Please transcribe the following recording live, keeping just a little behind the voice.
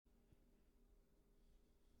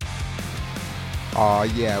Aw,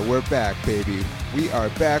 yeah, we're back, baby. We are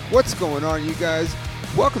back. What's going on, you guys?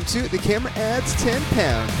 Welcome to The Camera Adds 10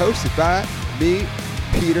 Pounds, hosted by me,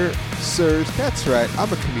 Peter Sirs. That's right,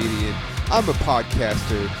 I'm a comedian. I'm a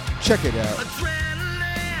podcaster. Check it out.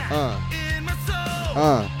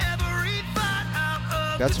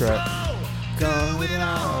 That's right. Going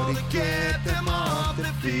out to get them off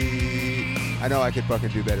their feet. I know I could fucking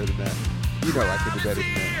do better than that. You know I could do better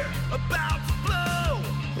than that.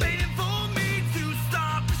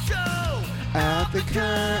 Out the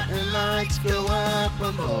curtain lights go up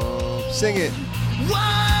and home. Sing it.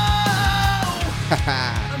 Whoa!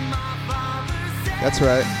 That's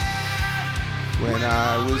right. When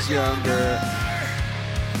I was younger,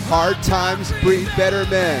 hard times breed better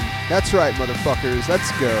men. That's right, motherfuckers.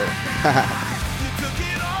 Let's go.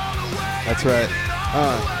 That's right.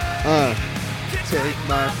 Take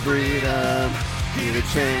my freedom. Here to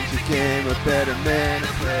change the game, a better man to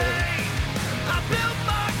play.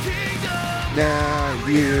 Now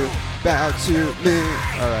you bow to me.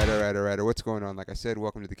 All right. What's going on? Like I said,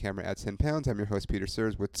 welcome to The Camera Adds 10 Pounds. I'm your host, Peter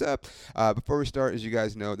Sirs. What's up? Before we start, as you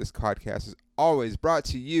guys know, this podcast is always brought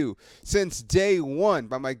to you since day one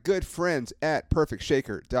by my good friends at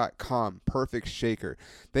PerfectShaker.com. Perfect Shaker.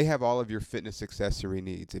 They have all of your fitness accessory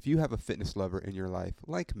needs. If you have a fitness lover in your life,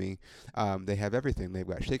 like me, they have everything. They've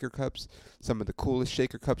got shaker cups, some of the coolest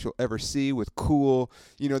shaker cups you'll ever see with cool,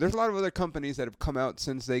 there's a lot of other companies that have come out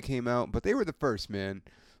since they came out, but they were the first, man.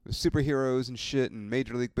 With superheroes and shit and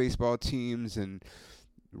Major League Baseball teams and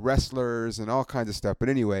wrestlers and all kinds of stuff. But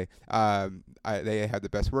anyway, they have the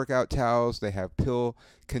best workout towels. They have pill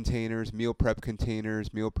containers, meal prep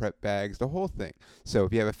containers, meal prep bags, the whole thing. So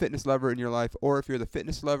if you have a fitness lover in your life, or if you're the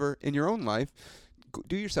fitness lover in your own life,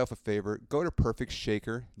 do yourself a favor. Go to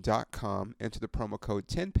PerfectShaker.com, enter the promo code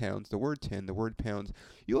 10 pounds, the word 10, the word pounds.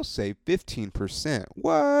 You'll save 15%.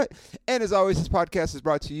 What? And as always, this podcast is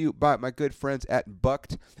brought to you by my good friends at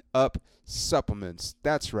Bucked Up Supplements.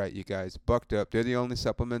 That's right, you guys. Bucked Up. They're the only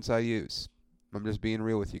supplements I use. I'm just being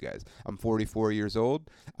real with you guys. I'm 44 years old.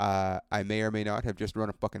 I may or may not have just run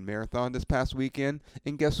a fucking marathon this past weekend.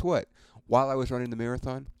 And guess what? While I was running the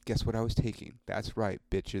marathon, guess what I was taking? That's right,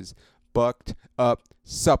 bitches. Bucked Up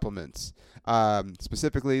Supplements.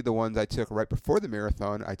 Specifically, the ones I took right before the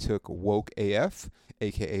marathon, I took Woke AF,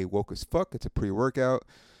 aka Woke as Fuck. It's a pre-workout.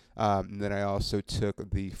 And then I also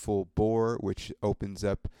took the Full Bore, which opens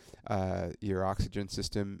up your oxygen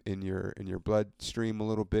system in your bloodstream a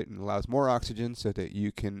little bit and allows more oxygen so that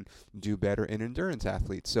you can do better in endurance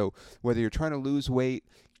athletes. So whether you're trying to lose weight,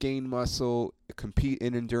 gain muscle, compete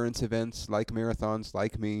in endurance events like marathons,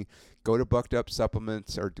 like me, go to Bucked Up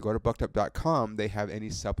Supplements or go to buckedup.com. They have any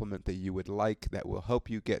supplement that you would like that will help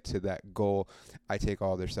you get to that goal. I take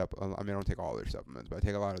all their I don't take all their supplements, but I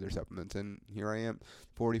take a lot of their supplements. And here I am,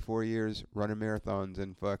 44 years, running marathons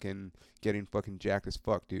and fucking getting fucking jacked as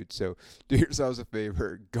fuck, dude. So do yourselves a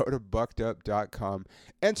favor. Go to buckedup.com,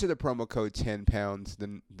 enter the promo code 10 pounds,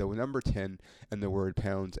 the number 10 and the word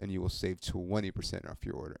pounds, and you will save 20% off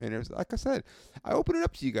your order. And it was, like I said, I open it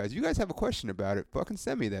up to you guys. You guys have a question about it, fucking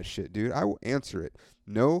send me that shit, dude. I will answer it.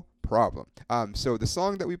 No problem. So the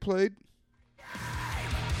song that we played,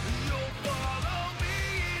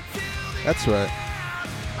 that's right,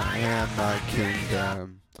 I am my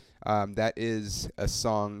kingdom. That is a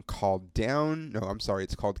song called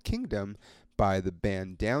it's called Kingdom by the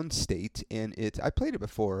band Downstate, and I played it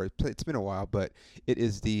before. It's been a while, but it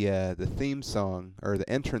is the theme song, or the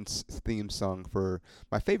entrance theme song for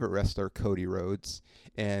my favorite wrestler, Cody Rhodes.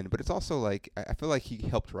 But it's also like, I feel like he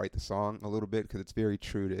helped write the song a little bit because it's very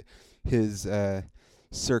true to his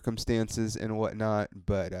circumstances and whatnot.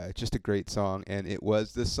 But just a great song, and it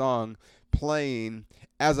was the song playing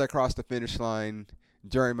as I crossed the finish line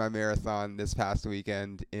during my marathon this past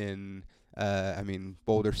weekend in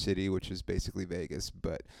Boulder City, which is basically Vegas.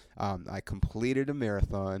 But I completed a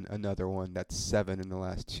marathon, another one. That's 7 in the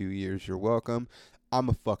last 2 years. You're welcome. I'm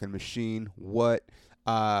a fucking machine. What?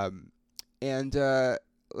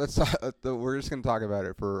 Let's talk, we're just going to talk about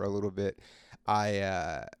it for a little bit.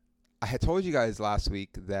 I had told you guys last week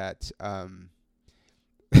that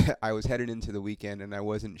I was headed into the weekend, and I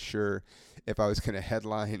wasn't sure if I was going to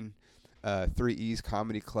headline 3E's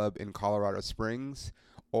Comedy Club in Colorado Springs,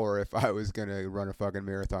 or if I was going to run a fucking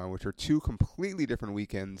marathon, which are two completely different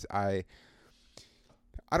weekends. I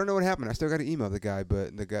don't know what happened. I still got to email the guy,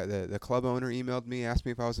 but the club owner emailed me, asked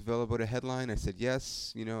me if I was available to headline. I said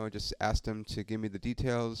yes. I just asked him to give me the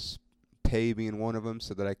details, pay being one of them,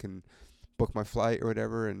 so that I can book my flight or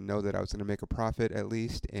whatever and know that I was going to make a profit at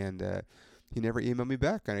least. And he never emailed me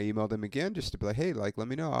back. And I emailed him again just to be like, hey, like, let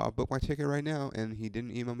me know. I'll book my ticket right now. And he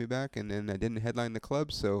didn't email me back. And then I didn't headline the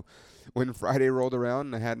club. So when Friday rolled around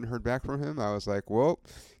and I hadn't heard back from him, I was like, well,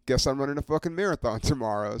 guess I'm running a fucking marathon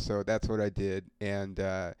tomorrow. So that's what I did. And,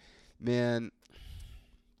 man,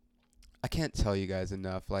 I can't tell you guys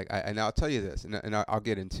enough. Like, and I'll tell you this, and I'll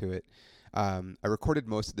get into it. I recorded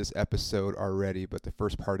most of this episode already, but the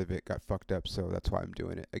first part of it got fucked up, so that's why I'm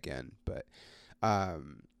doing it again. But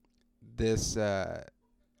this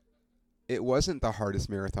it wasn't the hardest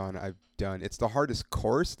marathon I've done. It's the hardest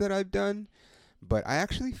course that I've done, but I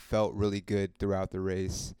actually felt really good throughout the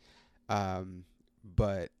race.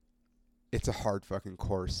 But it's a hard fucking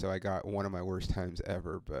course, so I got one of my worst times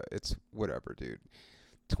ever, but it's whatever, dude.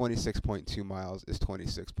 26.2 miles is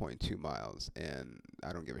 26.2 miles, and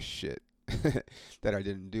I don't give a shit that I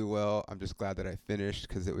didn't do well. I'm just glad that I finished,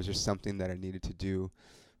 because it was just something that I needed to do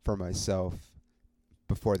for myself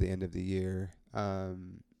before the end of the year.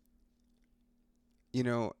 You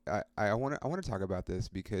know, I want to talk about this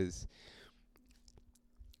because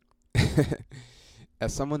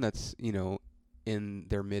as someone that's, you know, in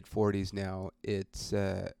their mid 40s now, it's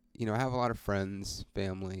you know, I have a lot of friends,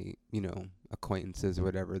 family, you know, acquaintances,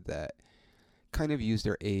 whatever, that kind of use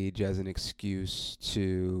their age as an excuse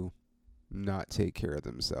to not take care of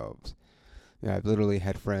themselves. Yeah, I've literally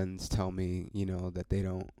had friends tell me, you know, that they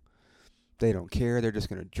don't care, they're just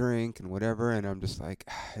gonna drink and whatever, and I'm just like,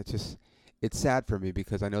 it's sad for me,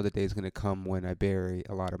 because I know the day's gonna come when I bury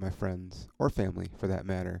a lot of my friends, or family for that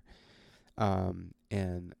matter,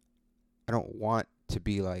 and I don't want to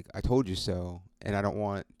be like, I told you so, and I don't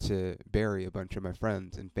want to bury a bunch of my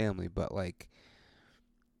friends and family, but like,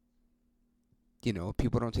 you know,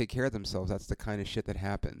 people don't take care of themselves. That's the kind of shit that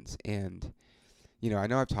happens. And, you know, I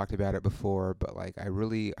know I've talked about it before, but like, I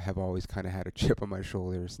really have always kind of had a chip on my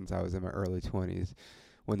shoulder since I was in my early 20s,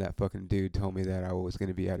 when that fucking dude told me that I was going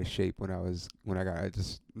to be out of shape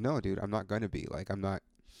no, dude, I'm not going to be. Like,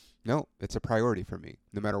 no, it's a priority for me.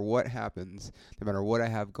 No matter what happens, no matter what I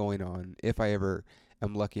have going on, if I ever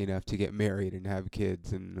am lucky enough to get married and have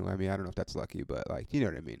kids, and I mean, I don't know if that's lucky, but like, you know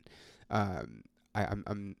what I mean?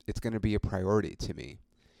 It's going to be a priority to me.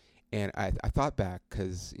 And I thought back,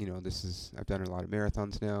 because, you know, I've done a lot of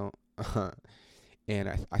marathons now, and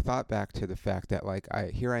I thought back to the fact that, like,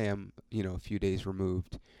 here I am, you know, a few days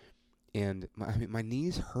removed, and my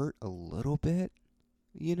knees hurt a little bit,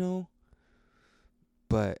 you know,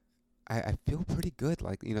 but I feel pretty good.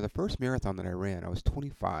 Like, you know, the first marathon that I ran, I was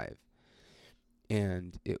 25,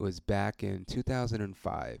 and it was back in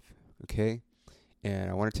 2005, okay?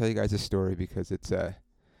 And I want to tell you guys a story, because it's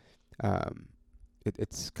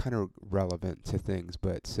it's kind of relevant to things.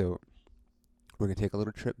 But so we're going to take a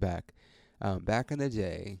little trip back. Back in the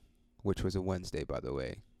day, which was a Wednesday, by the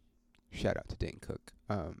way. Shout out to Dane Cook.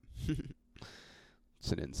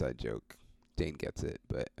 It's an inside joke. Dane gets it.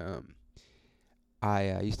 But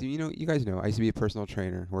I used to, you know, you guys know, I used to be a personal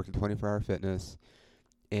trainer, working 24-hour fitness.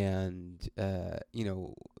 And, you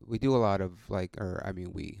know, we do a lot of, like, I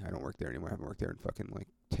don't work there anymore. I haven't worked there in fucking, like,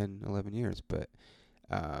 10, 11 years. But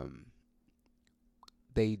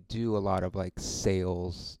they do a lot of, like,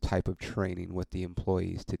 sales type of training with the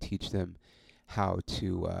employees to teach them how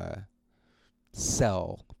to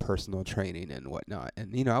sell personal training and whatnot.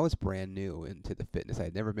 And, you know, I was brand new into the fitness. I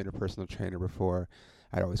had never been a personal trainer before.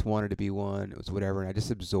 I'd always wanted to be one. It was whatever. And I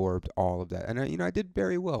just absorbed all of that. And, you know, I did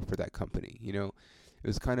very well for that company, you know. It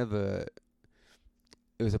was kind of it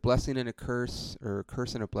was a blessing and a curse, or a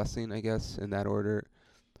curse and a blessing, I guess, in that order,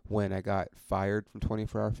 when I got fired from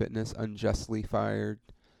 24-hour fitness, unjustly fired,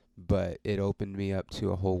 but it opened me up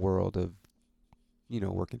to a whole world of, you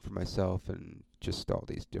know, working for myself and just all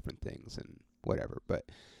these different things and whatever. But,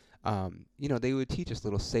 you know, they would teach us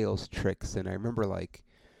little sales tricks, and I remember, like,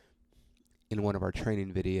 in one of our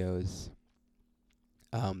training videos,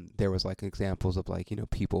 there was, like, examples of, like, you know,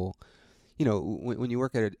 people, you know, when you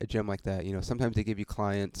work at a gym like that, you know, sometimes they give you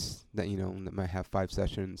clients that, you know, that might have 5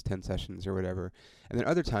 sessions, 10 sessions or whatever. And then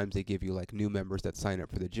other times they give you, like, new members that sign up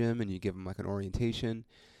for the gym, and you give them, like, an orientation.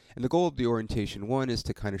 And the goal of the orientation, one, is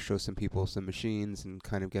to kind of show some people some machines and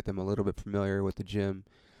kind of get them a little bit familiar with the gym.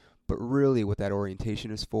 But really what that orientation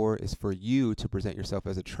is for you to present yourself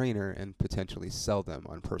as a trainer and potentially sell them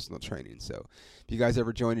on personal training. So if you guys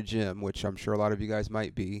ever join a gym, which I'm sure a lot of you guys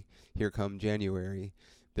might be, here come January,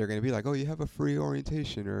 they're going to be like, oh, you have a free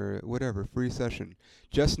orientation or whatever, free session.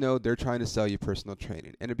 Just know they're trying to sell you personal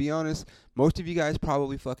training. And to be honest, most of you guys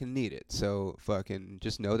probably fucking need it. So fucking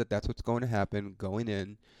just know that that's what's going to happen going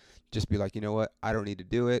in. Just be like, you know what, I don't need to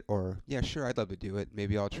do it. Or, yeah, sure, I'd love to do it.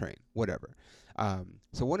 Maybe I'll train. Whatever.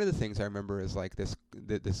 So one of the things I remember is like this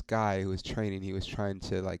guy who was training, he was trying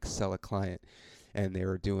to like sell a client, and they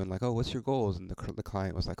were doing like, oh, what's your goals? And the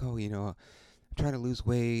client was like, oh, I'm trying to lose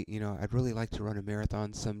weight. I'd really like to run a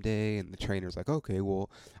marathon someday. And the trainer's like, okay, well,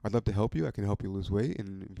 I'd love to help you. I can help you lose weight.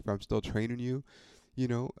 And if I'm still training you,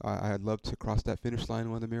 I'd love to cross that finish line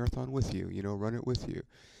and run the marathon with you, run it with you.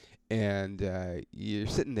 And you're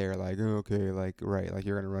sitting there like, oh, okay, like, right, like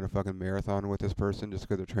you're going to run a fucking marathon with this person just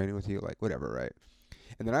because they're training with you, like, whatever, right?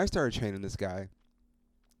 And then I started training this guy,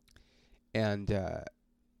 and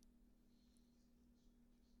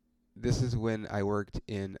this is when I worked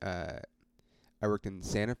in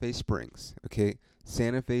Santa Fe Springs, okay?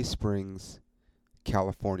 Santa Fe Springs,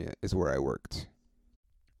 California is where I worked.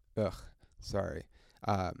 Ugh, sorry.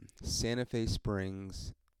 Santa Fe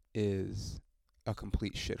Springs is a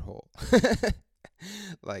complete shithole.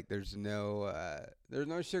 Like there's no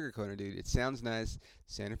sugarcoating, dude. It sounds nice.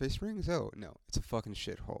 Santa Fe Springs, oh no, it's a fucking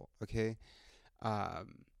shithole, okay?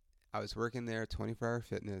 Um, I was working there, 24-hour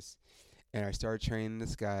fitness, and I started training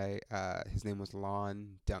this guy. His name was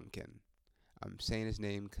Lon Duncan. I'm saying his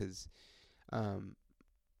name because um,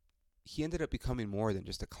 he ended up becoming more than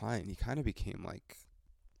just a client. He kind of became like,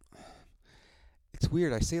 it's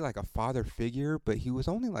weird. I say like a father figure, but he was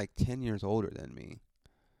only like 10 years older than me.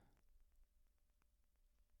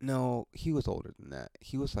 No, he was older than that.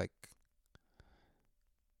 He was like,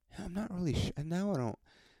 I'm not really sure. Now I don't.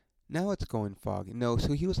 Now it's going foggy. No,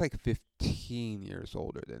 so he was like 15 years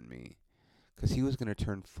older than me, because he was gonna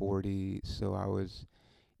turn 40. So I was,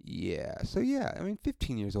 yeah. So yeah, I mean,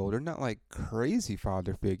 15 years older, not like crazy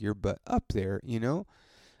father figure, but up there.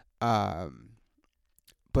 Um,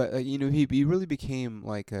 but he really became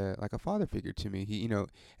like a father figure to me.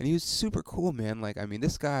 And he was super cool, man. Like, I mean,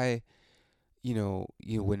 this guy,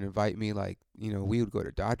 would invite me, like, we would go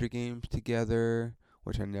to Dodger games together,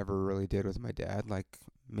 which I never really did with my dad. Like,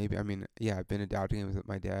 maybe, I mean, yeah, I've been to Dodger games with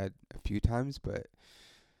my dad a few times, but,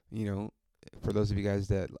 you know, for those of you guys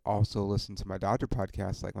that also listen to my Dodger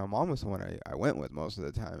podcast, like, my mom was the one I went with most of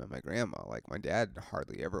the time, and my grandma. Like, my dad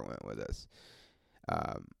hardly ever went with us.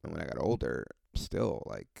 And when I got older, still,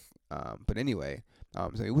 like, but anyway,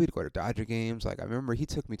 so we'd go to Dodger games. Like, I remember he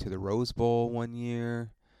took me to the Rose Bowl one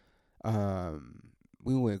year. Um,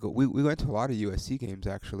 we went to a lot of USC games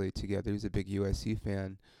actually together. He's a big USC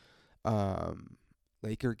fan. Um,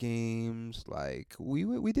 Laker games, like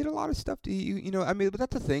we did a lot of stuff. I mean, but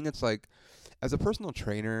that's the thing. It's like, as a personal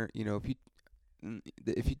trainer, if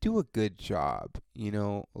you do a good job,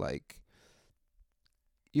 like,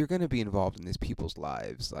 you're going to be involved in these people's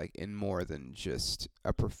lives, like, in more than just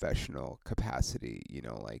a professional capacity.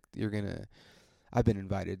 Like, I've been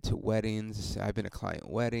invited to weddings. I've been to client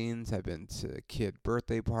weddings. I've been to kid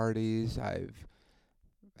birthday parties. I've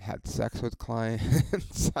had sex with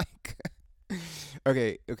clients. Like,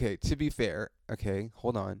 okay. To be fair, okay,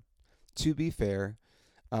 hold on. To be fair,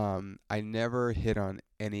 I never hit on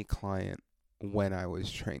any client when I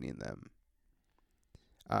was training them.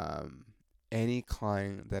 Um, any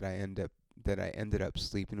client that I ended up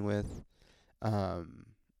sleeping with, um,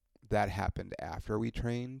 that happened after we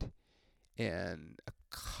trained. And a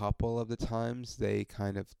couple of the times they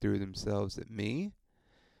kind of threw themselves at me.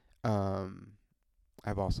 Um,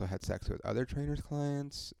 I've also had sex with other trainers'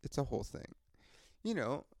 clients. It's a whole thing.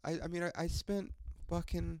 I mean, I spent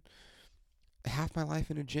fucking half my life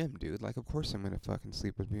in a gym, dude. Like, of course I'm gonna fucking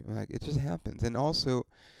sleep with me. Like, it just happens. And also,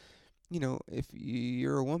 if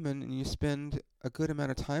you're a woman and you spend a good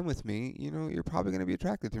amount of time with me, you're probably gonna be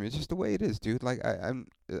attracted to me. It's just the way it is, dude. Like, I'm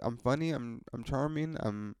funny. I'm charming.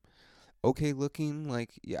 I'm okay looking,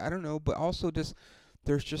 like, yeah, I don't know, but also just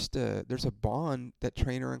there's a bond that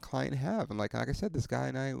trainer and client have. And like I said, this guy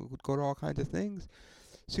and I would go to all kinds of things.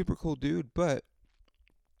 Super cool dude. But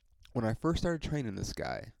when I first started training this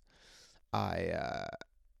guy, I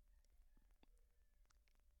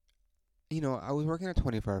I was working at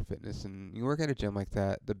 24-hour fitness, and you work at a gym like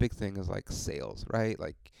that, the big thing is like sales, right?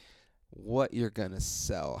 Like, what you're gonna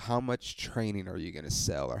sell, how much training are you gonna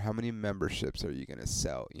sell, or how many memberships are you gonna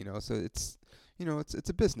sell? So it's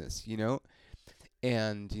a business,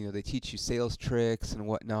 and they teach you sales tricks and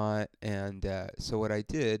whatnot. And so what I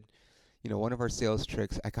did, one of our sales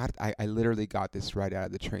tricks, I literally got this right out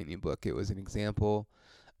of the training book. It was an example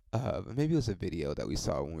of, maybe it was a video that we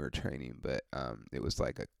saw when we were training, but it was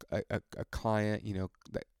like a client,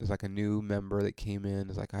 that was like a new member that came in.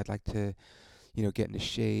 It's like, I'd like to get into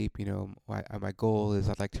shape. My goal is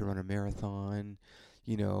I'd like to run a marathon.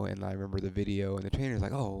 And I remember the video, and the trainer's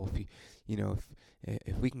like, oh, if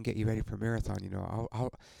if we can get you ready for a marathon,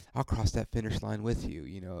 I'll cross that finish line with you.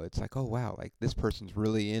 It's like, oh wow, like, this person's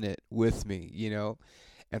really in it with me.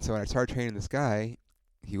 And so when I started training this guy,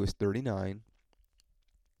 he was 39,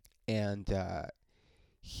 and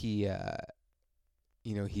he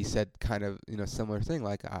he said kind of, similar thing,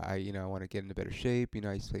 like, I want to get into better shape.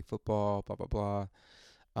 I used to play football, blah blah blah.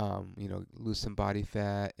 Lose some body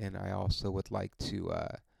fat, and I also would like to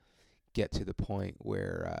get to the point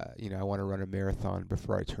where I want to run a marathon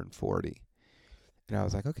before I turn 40. And I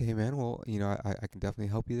was like, okay, man, well, I can definitely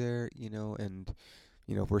help you there, and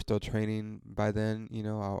if we're still training by then,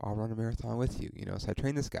 I'll run a marathon with you, So I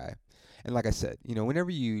trained this guy, and like I said, whenever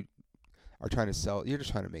you are trying to sell, you're just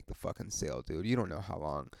trying to make the fucking sale, dude. You don't know how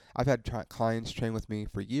long. I've had clients train with me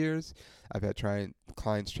for years. I've had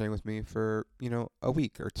clients train with me for a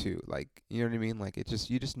week or two. Like, you know what I mean? Like,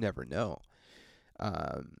 you just never know.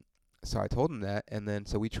 Um, so I told him that, and then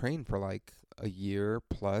so we trained for like a year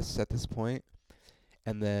plus at this point,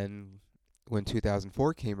 and then when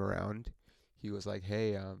 2004 came around, he was like,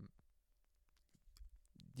 "Hey,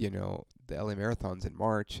 the LA Marathon's in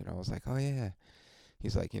March," and I was like, "Oh yeah."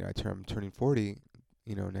 He's like, I'm turning 40,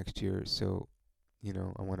 next year, so,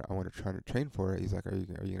 I want to try to train for it. He's like, are you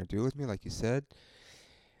gonna do it with me, like you said?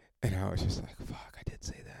 And I was just like, fuck, I did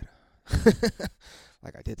say that.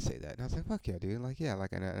 Like, I did say that, and I was like, fuck yeah, dude. Like, yeah,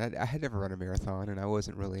 like, and I had never run a marathon, and I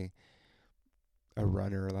wasn't really a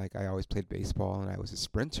runner. Like, I always played baseball, and I was a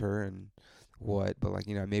sprinter, and but like,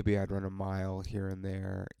 maybe I'd run a mile here and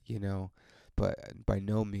there, but by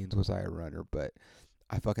no means was I a runner. But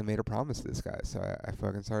I fucking made a promise to this guy, so I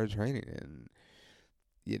fucking started training, and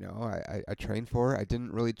I trained for it. I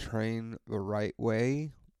didn't really train the right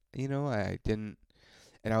way, I didn't,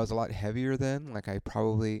 and I was a lot heavier then. Like, I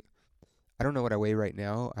don't know what I weigh right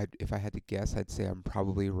now. If I had to guess, I'd say I'm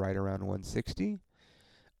probably right around 160,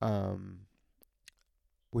 um,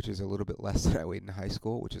 which is a little bit less than I weighed in high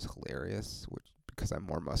school, which is hilarious, because I'm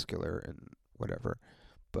more muscular and whatever,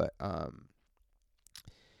 but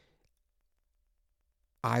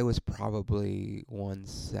I was probably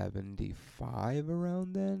 175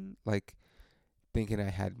 around then, like, thinking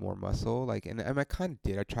I had more muscle, like, and I kind of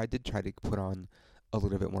did. Did try to put on a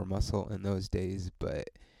little bit more muscle in those days,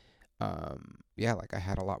 but yeah, like, I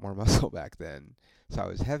had a lot more muscle back then, so I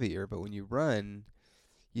was heavier. But when you run,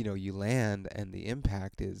 you land, and the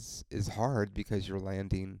impact is hard, because you're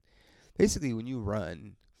landing. Basically, when you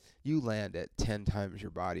run, you land at 10 times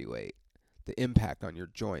your body weight. The impact on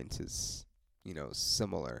your joints is,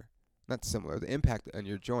 similar. Not similar. The impact on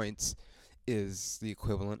your joints is the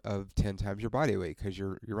equivalent of 10 times your body weight, because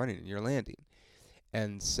you're running and you're landing.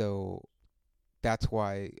 And so that's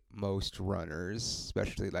why most runners,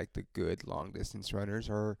 especially like the good long distance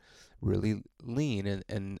runners, are really lean,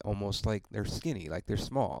 and almost like they're skinny, like they're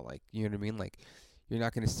small. Like, you know what I mean? Like, you're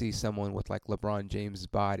not going to see someone with like LeBron James'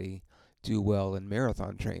 body do well in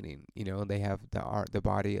marathon training. They have the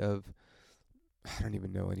body of, I don't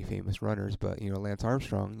even know any famous runners, but Lance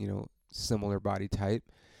Armstrong, similar body type.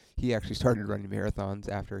 He actually started running marathons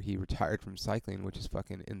after he retired from cycling, which is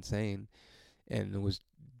fucking insane, and was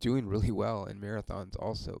doing really well in marathons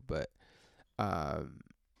also. But I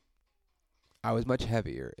was much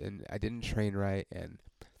heavier, and I didn't train right, and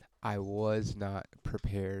I was not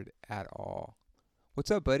prepared at all. What's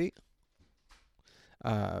up, buddy?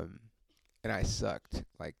 Um, and I sucked,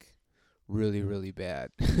 like, really, really bad.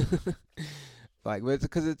 Like, but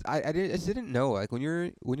because I just didn't know. Like, when you're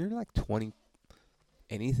like 20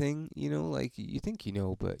 anything, like, you think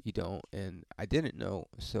but you don't, and I didn't know,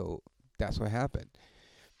 so that's what happened.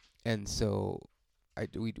 And so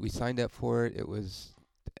we signed up for it. It was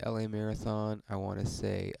the LA Marathon. I want to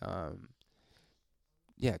say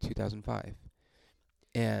 2005.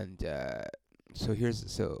 And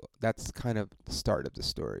so that's kind of the start of the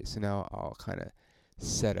story. So now I'll kind of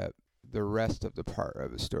set up the rest of the part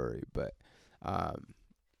of the story. But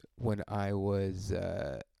when I was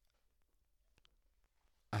I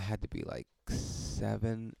had to be like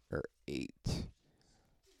 7 or 8.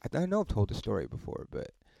 I know I've told the story before,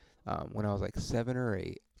 but when I was like 7 or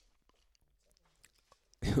 8,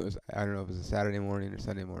 I don't know if it was a Saturday morning or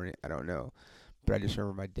Sunday morning, I don't know, but I just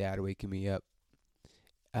remember my dad waking me up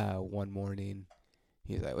one morning.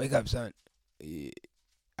 He's like, "Wake up, son. I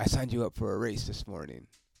signed you up for a race this morning."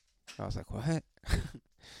 I was like, "What?"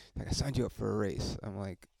 Like, "I signed you up for a race." I'm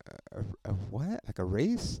like, a what? Like, a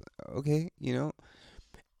race? Okay,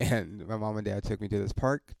 And my mom and dad took me to this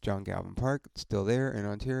park, John Galvin Park, it's still there in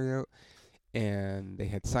Ontario, and they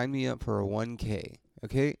had signed me up for a 1K.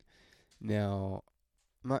 Okay, now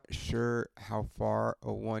I'm not sure how far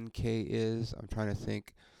a 1K is. I'm trying to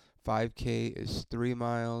think. 5K is 3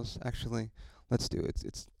 miles. Actually, let's do it.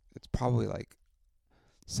 It's probably like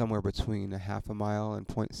somewhere between a half a mile and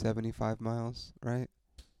 .75 miles, right?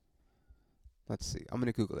 Let's see. I'm going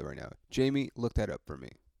to Google it right now. Jamie, look that up for me.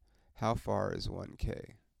 How far is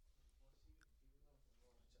 1K?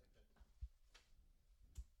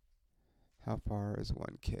 How far is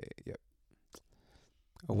 1K? Yep.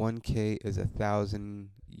 A 1K is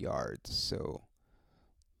 1,000 yards. So,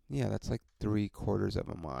 yeah, that's like 3/4 of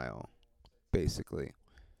a mile, basically.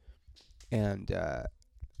 And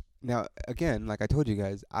now, again, like I told you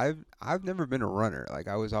guys, I've never been a runner. Like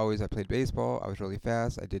I played baseball. I was really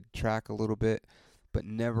fast. I did track a little bit, but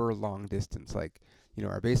never long distance. Like,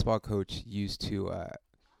 our baseball coach used to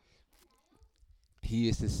he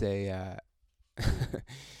used to say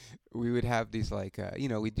we would have these like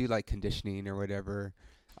we do like conditioning or whatever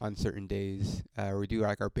on certain days. We do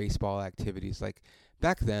like our baseball activities. Like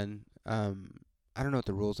back then, I don't know what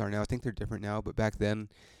the rules are now. I think they're different now, but back then,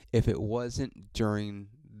 if it wasn't during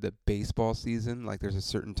the baseball season, like there's a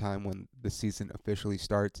certain time when the season officially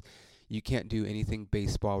starts, you can't do anything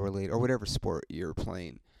baseball related or whatever sport you're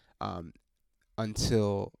playing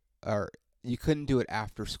until or you couldn't do it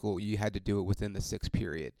after school. You had to do it within the sixth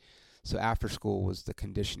period. So after school was the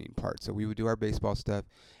conditioning part. So we would do our baseball stuff,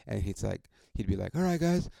 and he'd be like, "All right,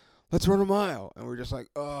 guys, let's run a mile," and we're just like,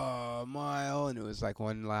 "Oh, a mile," and it was like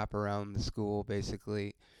one lap around the school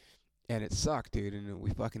basically, and it sucked, dude, and we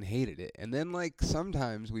fucking hated it. And then like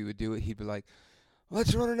sometimes we would do it. He'd be like,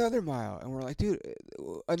 "Let's run another mile," and we're like, "Dude,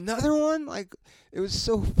 another one?" Like it was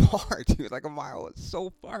so far, dude. Like a mile was so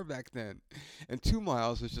far back then, and 2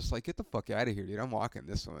 miles was just like, "Get the fuck out of here, dude. I'm walking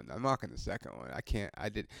this one. I'm walking the second one. I can't. I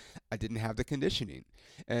didn't have the conditioning."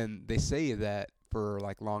 And they say that for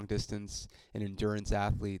like long distance and endurance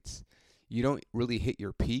athletes, you don't really hit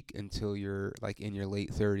your peak until you're like in your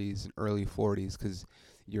late 30s and early 40s because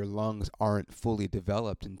your lungs aren't fully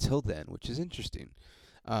developed until then, which is interesting.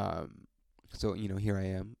 So, here I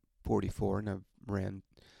am, 44, and I've ran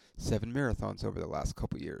 7 marathons over the last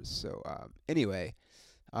couple years. So, anyway,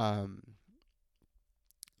 um,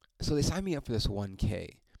 so they signed me up for this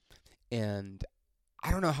 1K, and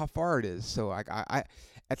I don't know how far it is. So, I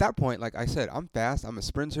at that point, like I said, I'm fast. I'm a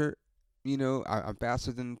sprinter. I'm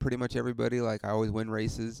faster than pretty much everybody. Like, I always win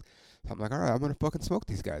races. So I'm like, all right, I'm going to fucking smoke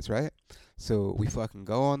these guys, right? So we fucking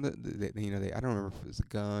go on I don't remember if it was a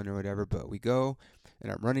gun or whatever, but we go,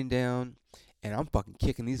 and I'm running down, and I'm fucking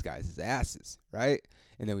kicking these guys' asses, right?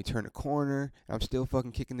 And then we turn a corner, and I'm still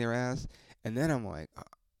fucking kicking their ass, and then I'm like,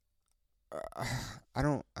 I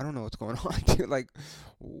don't know what's going on, dude. Like,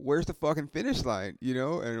 where's the fucking finish line,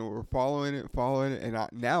 And we're following it, and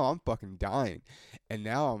now I'm fucking dying. And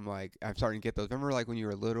now I'm starting to get those. Remember, like when you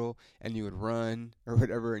were little and you would run or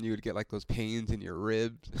whatever, and you would get like those pains in your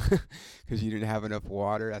ribs because you didn't have enough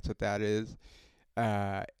water. That's what that is.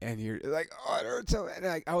 And you're like, oh, it hurts so,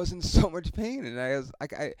 and I was in so much pain, and I was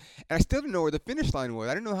like, and I still didn't know where the finish line was.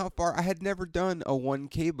 I didn't know how far. I had never done a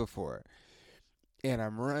 1K before, and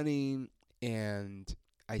I'm running, and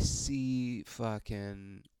I see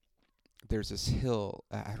fucking. There's this hill.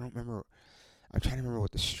 I don't remember. I'm trying to remember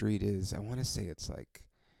what the street is. I want to say it's like.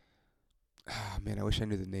 Oh man, I wish I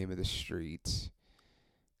knew the name of the street.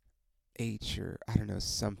 Or I don't know,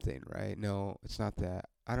 something, right? No, it's not that.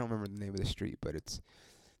 I don't remember the name of the street, but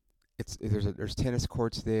there's tennis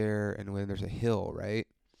courts there, and when there's a hill, right?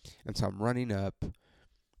 And so I'm running up,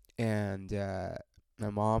 and my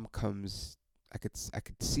mom comes. I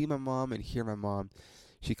could see my mom and hear my mom.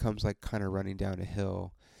 She comes like kind of running down a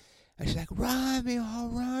hill, and she's like, "Run,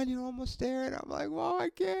 mijo, run! You're almost there." And I'm like, "Well, I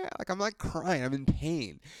can't." Like I'm like crying. I'm in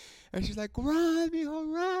pain. And she's like, "Run,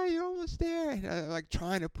 mijo, run! You're almost there." And I'm like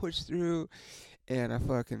trying to push through, and I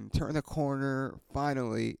fucking turn the corner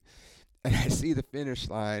finally, and I see the finish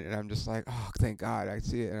line, and I'm just like, "Oh, thank God, I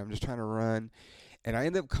see it." And I'm just trying to run, and I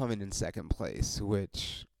end up coming in second place,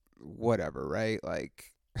 which, whatever, right?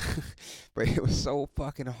 Like, but it was so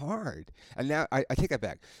fucking hard. And now I take that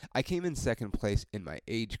back. I came in second place in my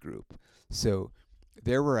age group, so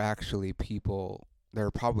there were actually people. There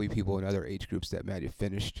were probably people in other age groups that might have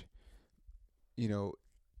finished,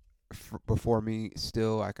 before me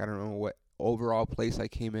still. Like, I don't know what overall place I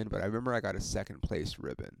came in, but I remember I got a second place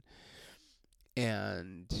ribbon.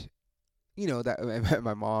 And that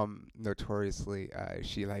my mom notoriously,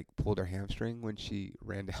 she like pulled her hamstring when she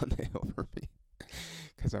ran down the hill for me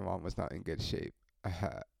because my mom was not in good shape.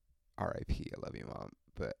 R.I.P. I love you, mom.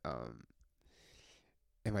 But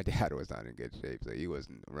and my dad was not in good shape, so he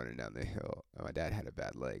wasn't running down the hill. And my dad had a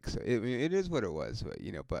bad leg, so it is what it was. But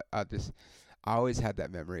but I always had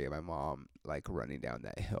that memory of my mom like running down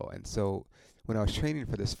that hill. And so when I was training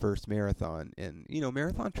for this first marathon, and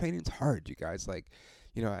marathon training's hard, you guys. Like,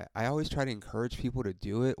 I always try to encourage people to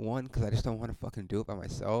do it. One, because I just don't want to fucking do it by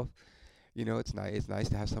myself. It's nice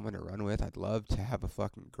to have someone to run with. I'd love to have a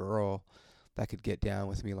fucking girl that could get down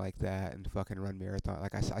with me like that and fucking run marathon.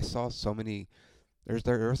 Like I saw so many. There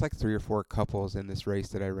was like 3 or 4 couples in this race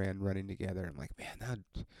that I ran running together. I'm like, man,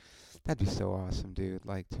 that'd be so awesome, dude.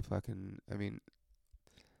 Like to fucking, I mean,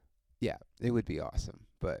 yeah, it would be awesome.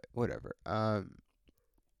 But whatever.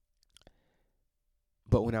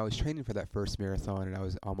 But when I was training for that first marathon and I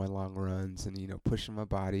was on my long runs and pushing my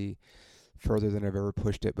body further than I've ever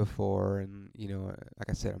pushed it before, and like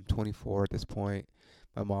I said, I'm 24 at this point.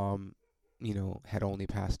 My mom, had only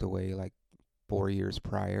passed away like 4 years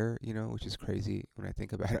prior, which is crazy when I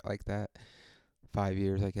think about it like that. 5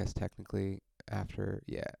 years, I guess, technically after,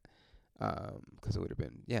 yeah, because it would have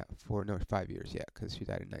been, yeah, 5 years, yeah, because she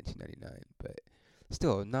died in 1999, but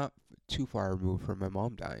still not too far removed from my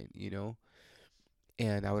mom dying.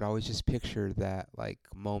 And I would always just picture that like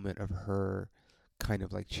moment of her kind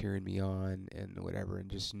of like cheering me on and whatever, and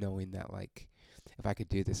just knowing that like if I could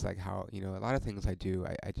do this, like how a lot of things I do,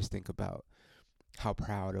 I just think about how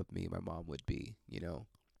proud of me my mom would be.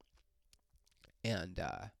 And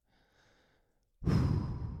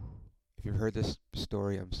if you've heard this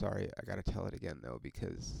story, I'm sorry, I gotta tell it again though,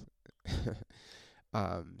 because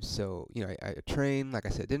so I train, like I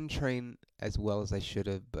said, didn't train as well as I should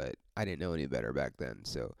have, but I didn't know any better back then.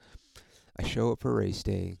 So I show up for race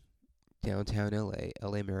day, downtown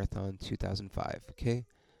LA Marathon 2005. Okay,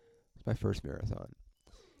 it's my first marathon,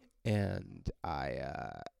 and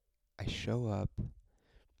I show up,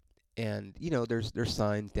 and there's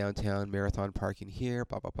signs downtown, marathon parking here,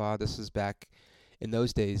 blah blah blah. This is back in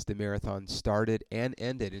those days. The marathon started and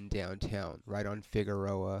ended in downtown, right on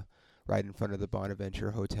Figueroa, right in front of the Bonaventure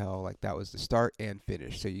Hotel. Like that was the start and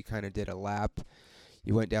finish. So you kind of did a lap.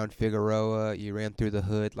 You went down Figueroa, you ran through the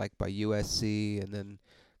hood like by USC, and then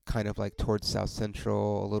kind of like towards South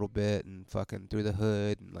Central a little bit, and fucking through the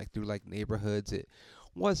hood and like through like neighborhoods. It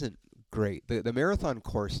wasn't great. The marathon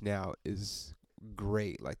course now is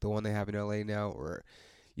great, like the one they have in LA now, where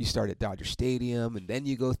you start at Dodger Stadium and then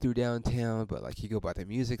you go through downtown, but like you go by the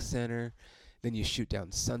Music Center, then you shoot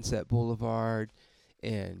down Sunset Boulevard,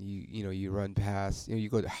 and you run past, you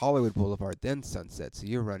go to Hollywood Boulevard, then Sunset. So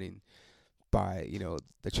you're running by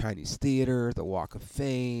the Chinese Theater, the Walk of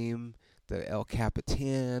Fame, the El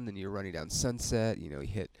Capitan, and you're running down Sunset. You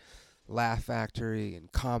hit Laugh Factory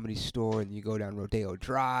and Comedy Store, and you go down Rodeo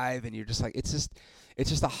Drive, and you're just like, it's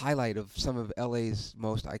just a highlight of some of LA's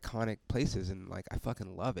most iconic places, and like I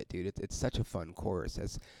fucking love it, dude. It's such a fun course,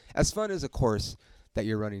 as fun as a course that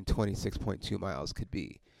you're running 26.2 miles could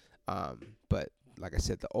be. But like I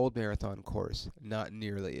said, the old marathon course not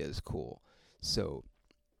nearly as cool. So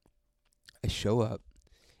I show up,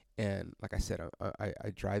 and like I said, I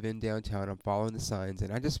drive in downtown. I'm following the signs,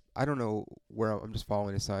 and I don't know where I'm just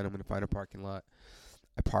following a sign. I'm gonna find a parking lot.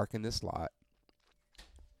 I park in this lot,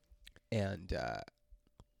 and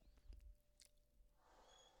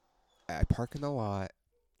I park in the lot,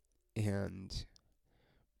 and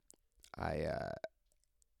I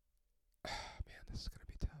man, this is gonna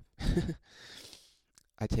be tough.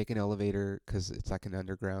 I take an elevator because it's like an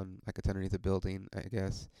underground, like it's underneath a building, I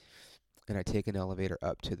guess. And I take an elevator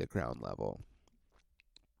up to the ground level.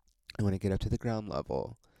 And when I get up to the ground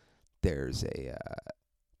level, there's a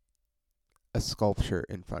sculpture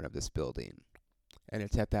in front of this building. And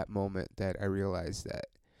it's at that moment that I realize that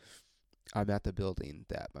I'm at the building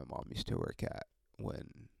that my mom used to work at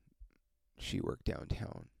when she worked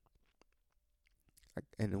downtown.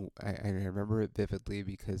 And I remember it vividly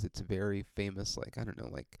because it's very famous, like, I don't know,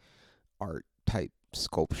 like art type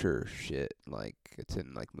sculpture shit. Like, it's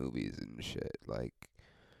in like movies and shit. Like,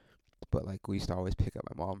 but like we used to always pick up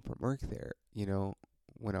my mom from work there,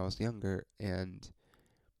 when I was younger. And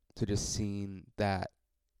so just seeing that,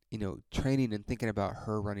 training and thinking about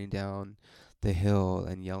her running down the hill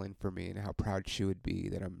and yelling for me and how proud she would be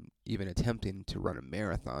that I'm even attempting to run a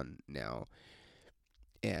marathon now,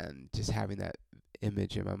 and just having that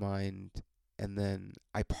image in my mind. And then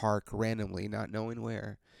I park randomly, not knowing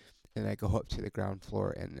where, and I go up to the ground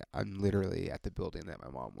floor, and I'm literally at the building that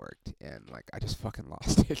my mom worked, and like I just fucking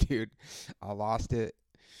lost it, dude. I lost it,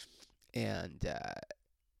 and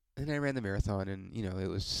I ran the marathon, and it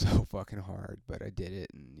was so fucking hard, but I did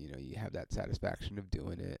it, and you have that satisfaction of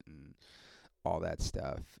doing it and all that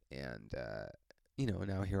stuff, and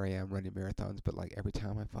now here I am running marathons, but like every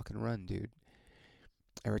time I fucking run, dude,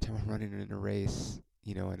 every time I'm running in a race,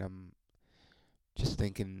 and I'm just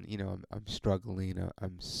thinking, I'm struggling,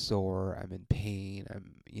 I'm sore, I'm in pain,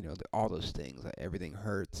 all those things, like, everything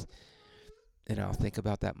hurts. And I'll think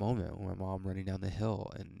about that moment when my mom running down the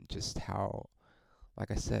hill, and just how,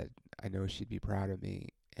 like I said, I know she'd be proud of me,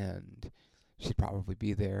 and she'd probably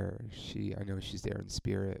be there. I know she's there in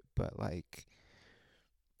spirit, but like,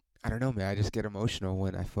 I don't know, man. I just get emotional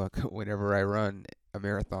when whenever I run a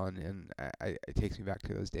marathon, and it takes me back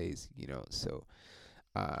to those days, So,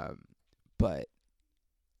 um, but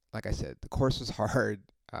like I said, the course was hard,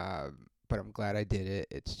 but I'm glad I did it.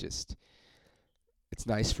 It's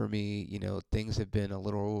nice for me. Things have been a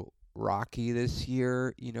little rocky this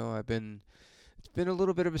year. It's been a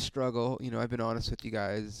little bit of a struggle. I've been honest with you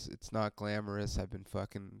guys. It's not glamorous. I've been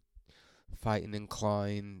fucking fighting and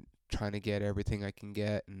clawing, trying to get everything I can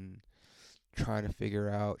get, and trying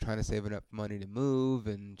to save enough money to move,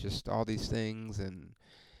 and just all these things, and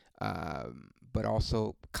but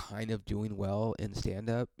also kind of doing well in stand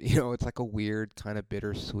up. It's like a weird kind of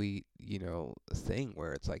bittersweet, thing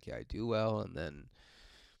where it's like, yeah, I do well, and then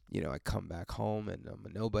I come back home and I'm a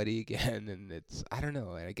nobody again, and I don't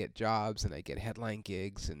know, and I get jobs and I get headline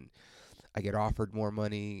gigs and I get offered more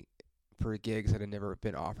money for gigs that I've never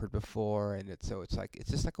been offered before, and it's like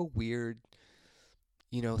it's just like a weird,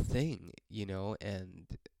 thing, and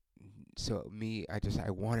so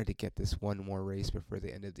I wanted to get this one more race before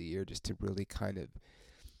the end of the year, just to really kind of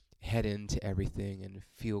head into everything and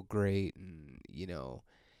feel great, and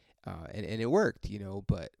and it worked,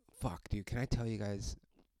 but fuck, dude, can I tell you guys,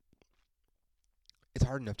 it's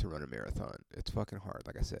hard enough to run a marathon. It's fucking hard.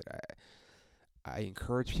 Like I said, I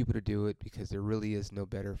encourage people to do it because there really is no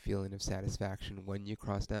better feeling of satisfaction when you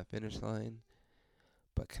cross that finish line.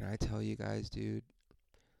 But can I tell you guys, dude,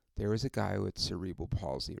 there was a guy with cerebral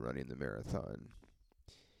palsy running the marathon.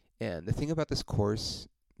 And the thing about this course,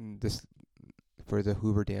 this for the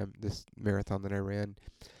Hoover Dam, this marathon that I ran,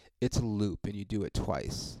 it's a loop and you do it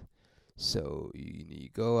twice. So you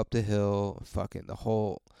go up the hill, fucking the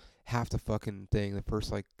whole half the fucking thing, the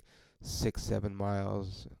first like 6-7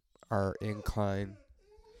 miles are incline,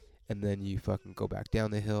 and then you fucking go back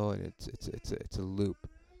down the hill, and it's a loop.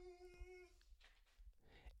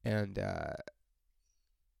 And then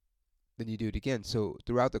you do it again. So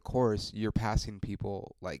throughout the course, you're passing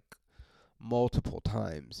people like multiple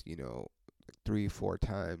times, like 3-4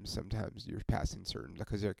 times. Sometimes you're passing certain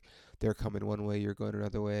because they're coming one way, you're going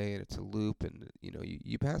another way, and it's a loop, and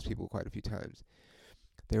you pass people quite a few times.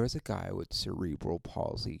 There was a guy with cerebral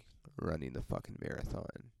palsy running the fucking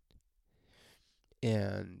marathon.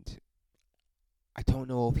 And I don't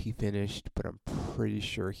know if he finished, but I'm pretty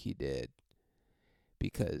sure he did,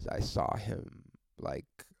 because I saw him like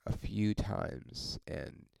a few times,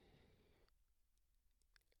 and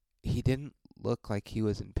he didn't look like he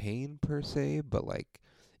was in pain per se, but like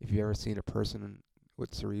if you've ever seen a person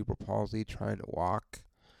with cerebral palsy trying to walk,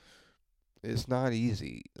 it's not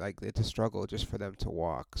easy. Like, it's a struggle just for them to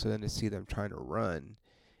walk. So then to see them trying to run,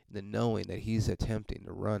 and then knowing that he's attempting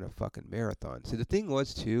to run a fucking marathon. So the thing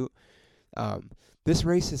was too, this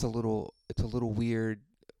race is it's a little weird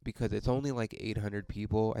because it's only like 800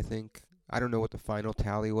 people, I think. I don't know what the final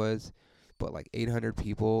tally was, but like 800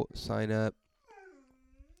 people sign up,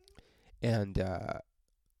 and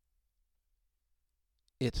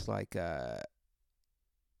it's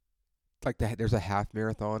there's a half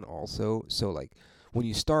marathon also. So like when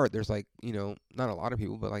you start, there's like, not a lot of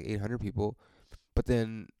people, but like 800 people. But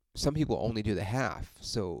then some people only do the half.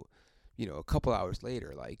 So, a couple hours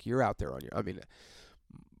later, like, you're out there on your, I mean,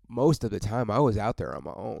 most of the time I was out there on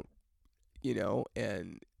my own,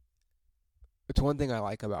 and it's one thing I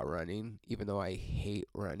like about running, even though I hate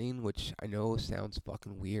running, which I know sounds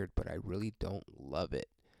fucking weird, but I really don't love it.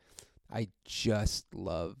 I just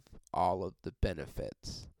love all of the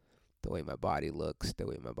benefits. The way my body looks, the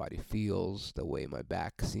way my body feels, the way my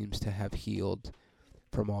back seems to have healed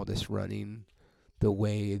from all this running, the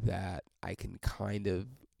way that I can kind of,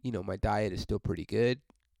 my diet is still pretty good.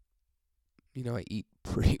 I eat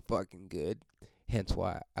pretty fucking good, hence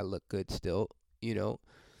why I look good still, you know.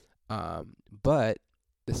 But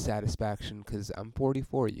the satisfaction, because I'm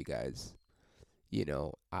 44, you guys,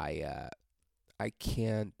 I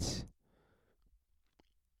can't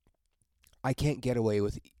get away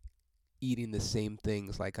with eating the same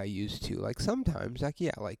things like I used to. Like, sometimes, like,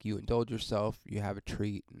 yeah, like, you indulge yourself, you have a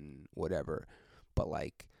treat and whatever. But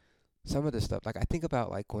like some of the stuff, like, I think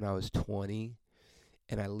about like when I was 20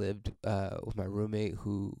 and I lived with my roommate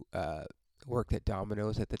who worked at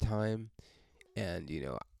Domino's at the time, and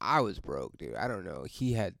I was broke, dude. I don't know.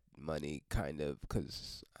 He had money, kind of,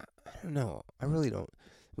 because I don't know. I really don't.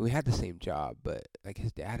 We had the same job, but like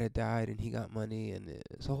his dad had died and he got money, and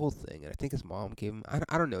it's a whole thing. And I think his mom gave him.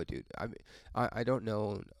 I don't know, dude. I mean, I don't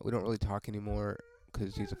know. We don't really talk anymore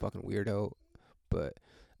because he's a fucking weirdo. But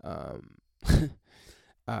um,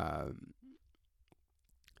 um,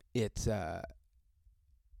 it's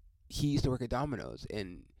he used to work at Domino's,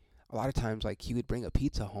 and a lot of times, like, he would bring a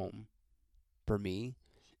pizza home for me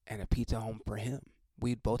and a pizza home for him,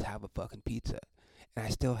 we'd both have a fucking pizza. And I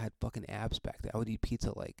still had fucking abs back then. I would eat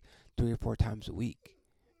pizza like 3 or 4 times a week,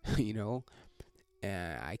 you know?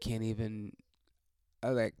 And I can't even,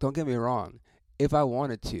 like, don't get me wrong. If I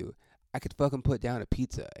wanted to, I could fucking put down a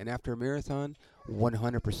pizza. And after a marathon,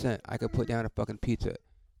 100%, I could put down a fucking pizza.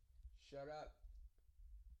 Shut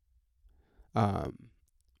up.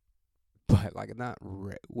 But like not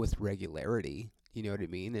with regularity, you know what I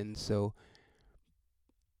mean? And so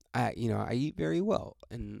I eat very well,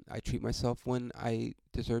 and I treat myself when I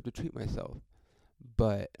deserve to treat myself.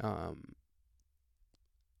 But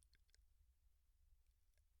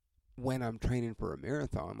when I'm training for a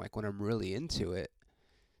marathon, like when I'm really into it,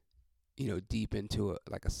 deep into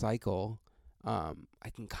like a cycle, I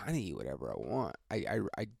can kind of eat whatever I want.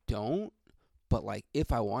 I don't, but like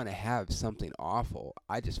if I want to have something awful,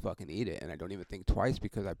 I just fucking eat it, and I don't even think twice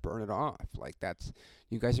because I burn it off. Like that's,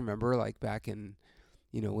 you guys remember like back in,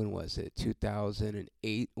 when was it?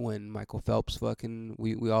 2008 when Michael Phelps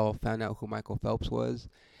we all found out who Michael Phelps was,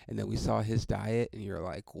 and then we saw his diet, and you're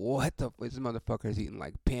like, what the? This motherfucker's eating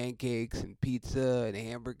like pancakes and pizza and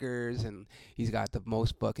hamburgers, and he's got the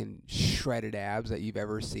most fucking shredded abs that you've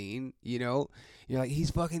ever seen. You're like,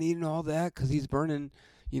 he's fucking eating all that because he's burning,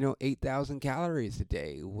 8,000 calories a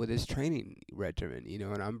day with his training regimen.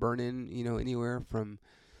 And I'm burning, anywhere from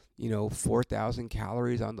 4,000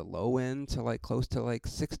 calories on the low end to like close to like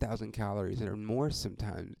 6,000 calories or more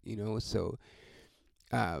sometimes, so,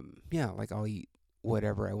 yeah, like I'll eat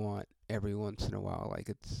whatever I want every once in a while. Like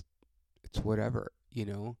it's whatever,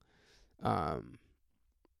 I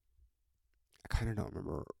kind of don't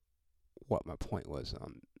remember what my point was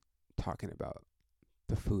on talking about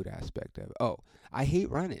the food aspect of, I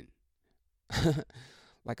hate running.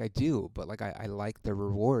 Like I do, but like I like the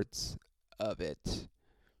rewards of it.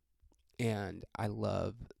 And I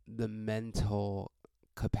love the mental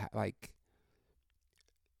like,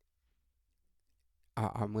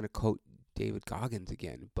 I'm going to quote David Goggins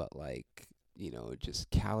again, but like,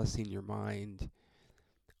 just callousing your mind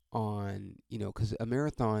on, because a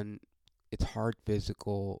marathon, it's hard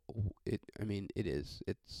physical. It is.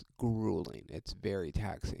 It's grueling. It's very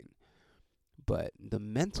taxing. But the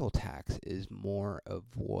mental tax is more of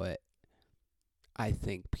what I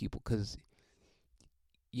think people, because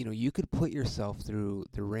you could put yourself through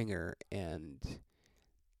the ringer, and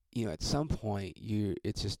at some point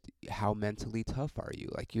it's just how mentally tough are you?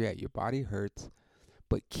 Like your body hurts,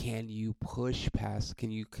 but can you push past?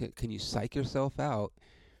 Can you psych yourself out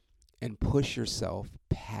and push yourself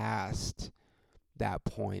past that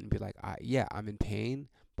point and be like, I'm in pain,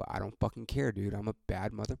 but I don't fucking care, dude. I'm a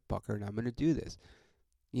bad motherfucker, and I'm gonna do this.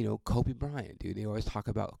 Kobe Bryant, dude. They always talk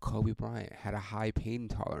about Kobe Bryant had a high pain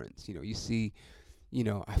tolerance. You see.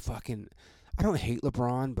 I don't hate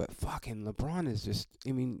LeBron, but fucking LeBron is just,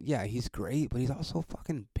 yeah, he's great, but he's also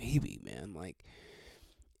fucking baby, man. Like,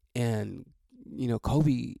 and,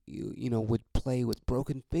 Kobe, would play with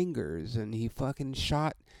broken fingers, and he fucking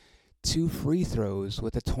shot 2 free throws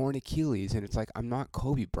with a torn Achilles, and it's like, I'm not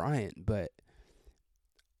Kobe Bryant, but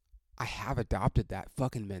I have adopted that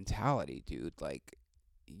fucking mentality, dude. Like,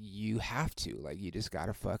 you have to. Like, you just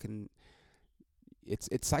gotta fucking...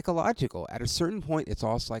 It's psychological. At a certain point, it's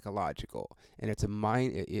all psychological, and it's a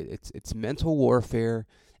mind. It's mental warfare,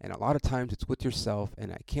 and a lot of times it's with yourself.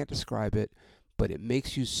 And I can't describe it, but it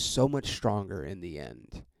makes you so much stronger in the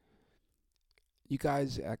end. You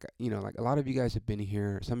guys, like a lot of you guys have been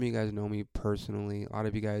here. Some of you guys know me personally. A lot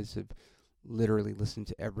of you guys have literally listened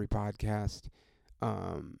to every podcast.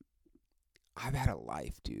 I've had a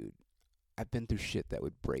life, dude. I've been through shit that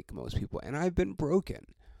would break most people, and I've been broken,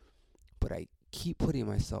 but I keep putting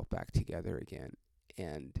myself back together again.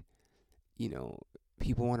 And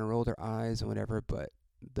people want to roll their eyes and whatever, but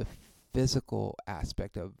the physical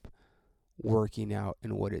aspect of working out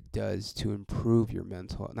and what it does to improve your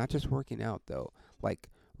mental, not just working out though, like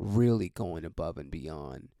really going above and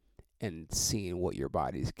beyond and seeing what your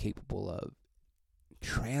body's capable of,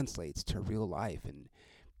 translates to real life, and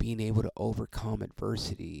being able to overcome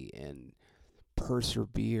adversity and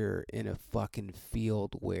persevere in a fucking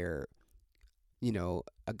field where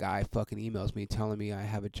a guy fucking emails me telling me I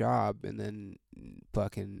have a job, and then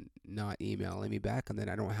fucking not emailing me back, and then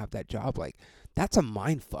I don't have that job. Like, that's a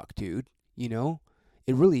mind fuck, dude. It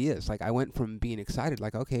really is. Like, I went from being excited,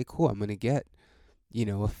 like, okay, cool, I'm gonna get,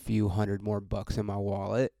 a few $100 more in my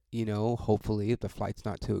wallet. Hopefully, if the flight's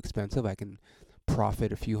not too expensive, I can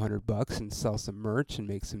profit a few $100 and sell some merch and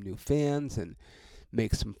make some new fans and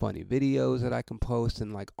make some funny videos that I can post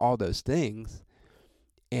and like all those things.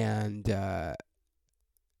 And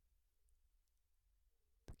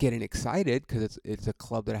getting excited because it's a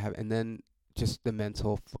club that I have, and then just the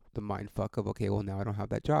mind fuck of, okay, well, now I don't have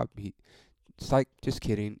that job. It's like, just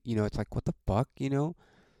kidding. It's like, what the fuck,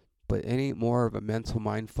 But it ain't more of a mental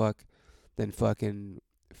mind fuck than fucking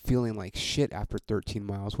feeling like shit after 13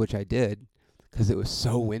 miles, which I did because it was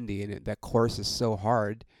so windy and that course is so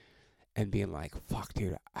hard, and being like, fuck,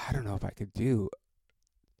 dude, I don't know if I could do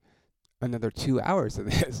another 2 hours of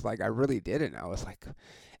this. Like, I really didn't. I was like,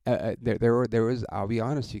 there was, I'll be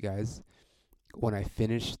honest, you guys, when I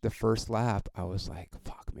finished the first lap, I was like,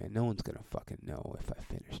 fuck, man, no one's gonna fucking know if I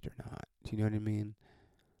finished or not. Do you know what I mean?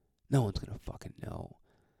 No one's gonna fucking know.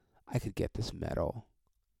 I could get this medal.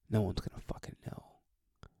 No one's gonna fucking know.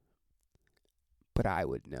 But I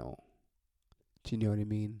would know. Do you know what I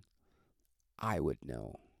mean? I would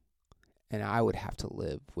know. And I would have to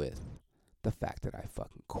live with the fact that I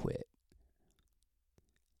fucking quit.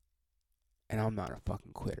 And I'm not a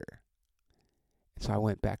fucking quitter. So I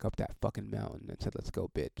went back up that fucking mountain and said, let's go,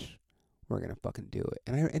 bitch. We're going to fucking do it.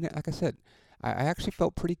 And like I said, I actually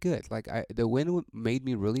felt pretty good. Like, the wind made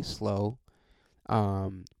me really slow,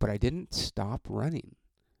 but I didn't stop running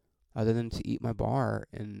other than to eat my bar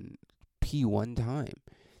and pee one time.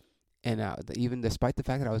 And even despite the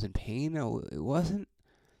fact that I was in pain, it wasn't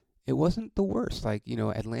the worst. Like,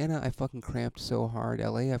 Atlanta, I fucking cramped so hard.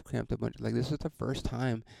 LA, I've cramped a bunch. Like, this was the first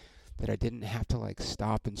time that I didn't have to, like,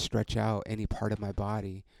 stop and stretch out any part of my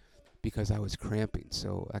body because I was cramping.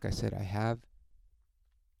 So, like I said, I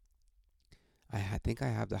think I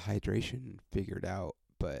have the hydration figured out,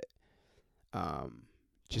 but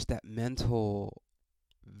just that mental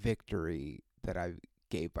victory that I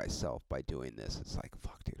gave myself by doing this, it's like,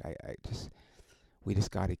 fuck, dude, we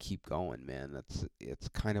just got to keep going, man. It's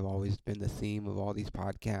kind of always been the theme of all these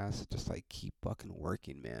podcasts. Just like, keep fucking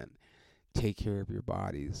working, man. Take care of your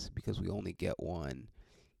bodies because we only get one.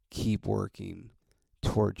 Keep working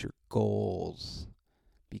towards your goals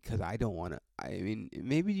because I don't want to. I mean,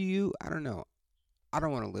 maybe you. I don't know. I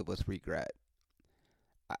don't want to live with regret.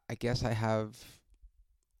 I guess I have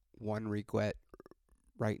one regret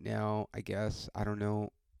right now. I guess I don't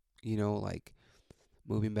know. Like,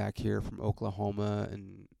 moving back here from Oklahoma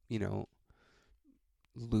and,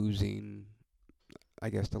 losing, I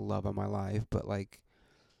guess, the love of my life. But, like,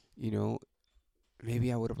 you know,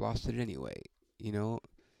 maybe I would have lost it anyway.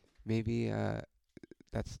 Maybe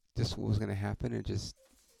that's just what was going to happen. And just,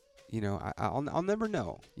 I'll never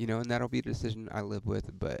know, and that'll be a decision I live with.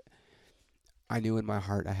 But I knew in my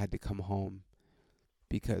heart I had to come home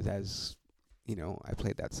because, as, I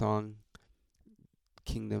played that song,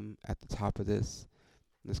 Kingdom, at the top of this.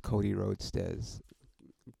 This Cody Rhodes says,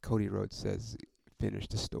 finish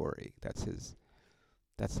the story. That's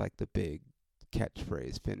like the big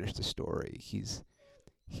catchphrase, finish the story. He's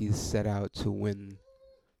set out to win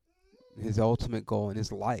his ultimate goal in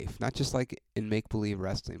his life, not just like in make-believe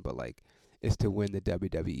wrestling, but like is to win the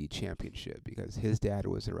WWE championship because his dad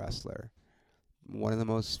was a wrestler, one of the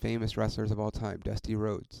most famous wrestlers of all time, Dusty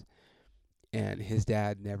Rhodes, and his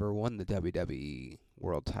dad never won the WWE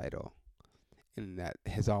world title. And that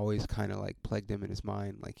has always kind of like plagued him in his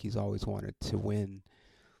mind. Like, he's always wanted to win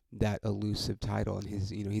that elusive title. And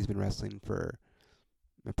he's been wrestling for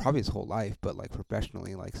probably his whole life, but like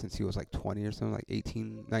professionally, like since he was like 20 or something, like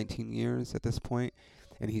 18, 19 years at this point.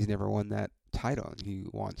 And he's never won that title. And he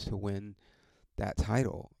wants to win that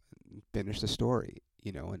title, finish the story,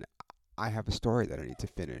 and I have a story that I need to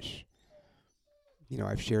finish.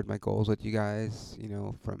 I've shared my goals with you guys,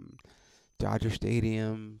 from Dodger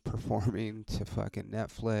Stadium, performing, to fucking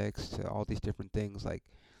Netflix, to all these different things. Like,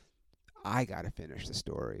 I gotta finish the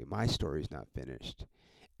story. My story's not finished.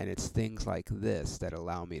 And it's things like this that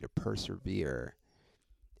allow me to persevere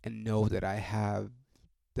and know that I have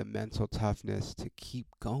the mental toughness to keep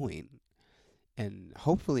going and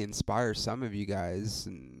hopefully inspire some of you guys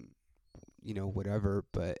and, whatever.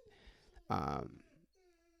 But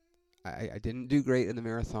I didn't do great in the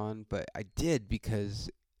marathon, but I did because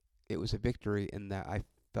it was a victory in that I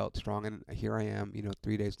felt strong, and here I am,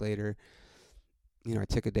 3 days later. I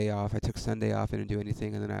took a day off. I took Sunday off. I didn't do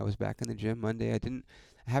anything, and then I was back in the gym Monday. I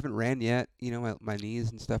haven't ran yet. My knees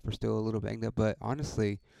and stuff are still a little banged up, but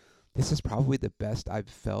honestly, this is probably the best I've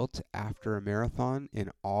felt after a marathon in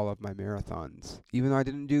all of my marathons. Even though I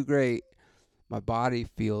didn't do great, my body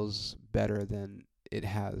feels better than it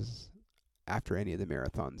has after any of the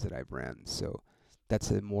marathons that I've ran. So that's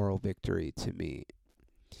a moral victory to me.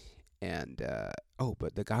 And,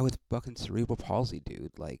 but the guy with fucking cerebral palsy,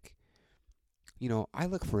 dude, like, I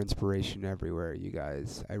look for inspiration everywhere, you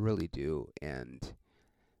guys. I really do. And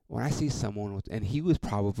when I see someone and he was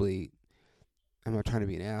probably, I'm not trying to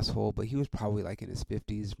be an asshole, but he was probably like in his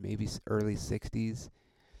 50s, maybe early 60s.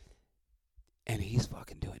 And he's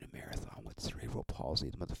fucking doing a marathon with cerebral palsy.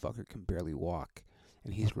 The motherfucker can barely walk.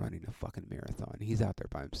 And he's running a fucking marathon. He's out there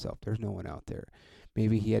by himself. There's no one out there.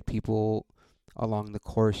 Maybe he had people along the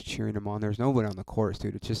course cheering him on. There's no one on the course,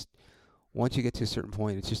 dude. It's just once you get to a certain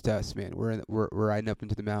point, it's just us, man. We're riding up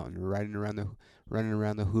into the mountain. We're running around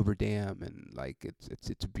the Hoover Dam, and like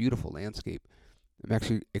it's a beautiful landscape. I'm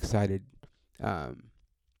actually excited to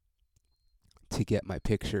get my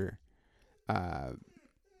pictures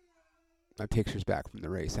back from the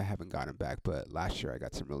race. I haven't gotten back, but last year I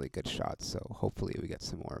got some really good shots, so hopefully we get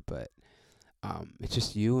some more. But it's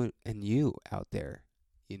just you and you out there,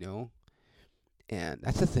 you know? And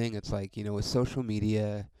that's the thing. It's like, with social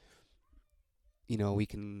media, we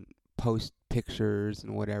can post pictures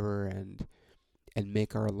and whatever and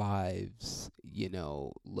make our lives,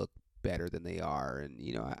 look better than they are. And,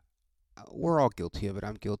 we're all guilty of it.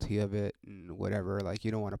 I'm guilty of it and whatever. Like,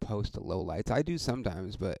 you don't want to post the lowlights. I do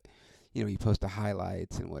sometimes, but, you post the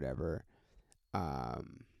highlights and whatever. But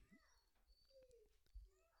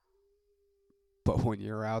when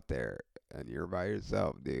you're out there and you're by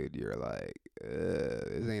yourself, dude, you're like,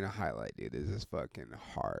 this ain't a highlight, dude. This is fucking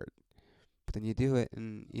hard. But then you do it,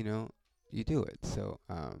 and, you do it. So,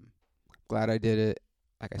 glad I did it.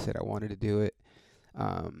 Like I said, I wanted to do it.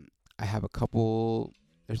 I have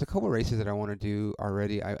there's a couple races that I want to do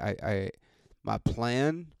already. My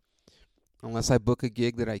plan, unless I book a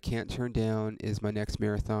gig that I can't turn down, is my next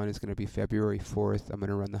marathon is going to be February 4th. I'm going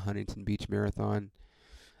to run the Huntington Beach Marathon.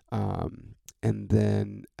 And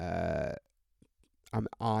then I'm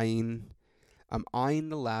eyeing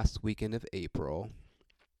the last weekend of April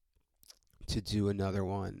to do another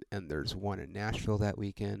one. And there's one in Nashville that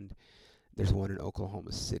weekend. There's one in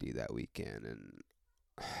Oklahoma City that weekend. And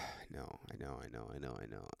I know.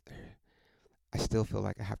 I still feel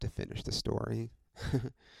like I have to finish the story.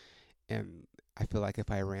 And I feel like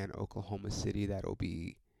if I ran Oklahoma City, that'll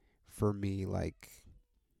be, for me, like,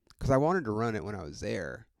 because I wanted to run it when I was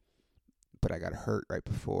there, but I got hurt right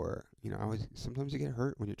before. Sometimes you get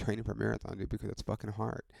hurt when you're training for a marathon, dude, because it's fucking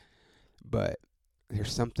hard. But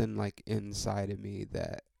there's something, like, inside of me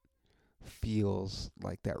that feels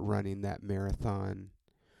like that running that marathon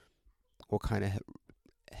will kind of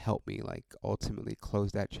help me, like, ultimately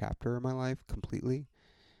close that chapter in my life completely.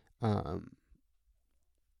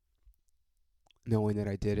 Knowing that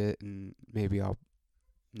I did it, and maybe I'll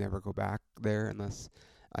never go back there unless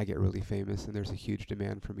I get really famous and there's a huge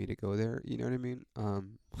demand for me to go there. You know what I mean?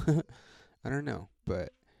 I don't know,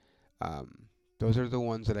 but those are the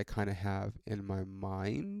ones that I kind of have in my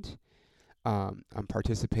mind. I'm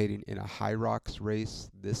participating in a HYROX race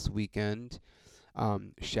this weekend.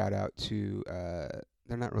 Shout out to,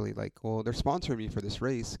 they're not really they're sponsoring me for this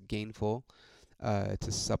race, Gainful. It's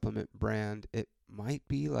a supplement brand. It might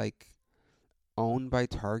be owned by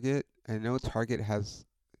Target. I know Target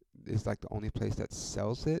is the only place that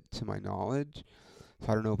sells it, to my knowledge. So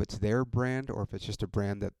I don't know if it's their brand or if it's just a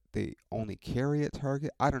brand that they only carry at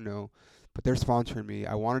Target. I don't know, but they're sponsoring me.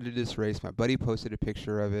 I wanted to do this race. My buddy posted a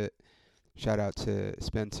picture of it. Shout out to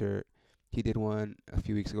Spencer. He did one a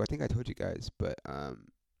few weeks ago. I think I told you guys, but and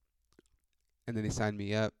then they signed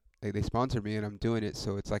me up. They sponsored me, and I'm doing it.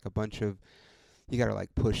 So it's like a bunch of, you gotta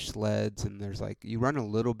push sleds, and there's you run a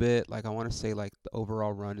little bit. I want to say the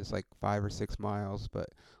overall run is 5 or 6 miles, but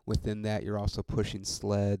within that you're also pushing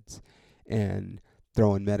sleds and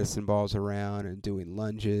throwing medicine balls around and doing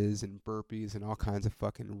lunges and burpees and all kinds of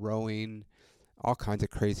fucking rowing, all kinds of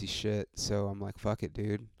crazy shit. So I'm like, fuck it,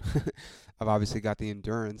 dude. I've obviously got the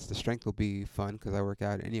endurance. The strength will be fun because I work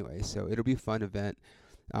out anyway, so it'll be a fun event.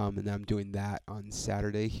 And I'm doing that on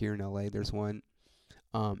Saturday here in LA. There's one.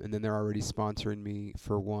 And then they're already sponsoring me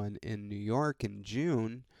for one in New York in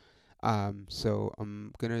June. So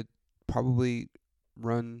I'm going to probably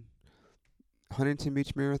run Huntington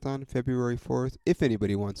Beach Marathon February 4th, if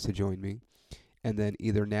anybody wants to join me. And then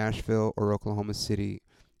either Nashville or Oklahoma City,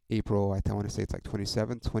 April, I want to say it's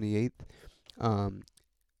 27th, 28th.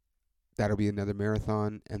 That'll be another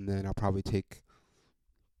marathon. And then I'll probably take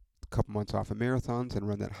a couple months off of marathons and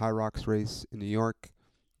run that HYROX race in New York,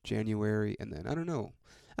 January. And then I don't know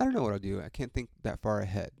what I'll do. I can't think that far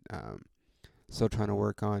ahead. Still trying to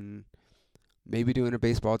work on maybe doing a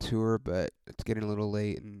baseball tour, but it's getting a little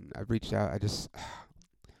late, and I've reached out.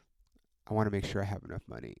 I want to make sure I have enough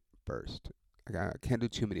money first. I can't do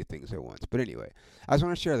too many things at once. But anyway, I just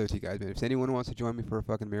want to share that with you guys, man. If anyone wants to join me for a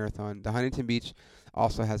fucking marathon, the Huntington Beach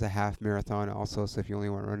also has a half marathon also, so if you only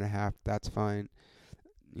want to run a half, that's fine.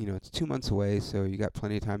 It's 2 months away, so you got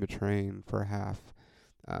plenty of time to train for a half.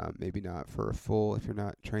 Maybe not for a full if you're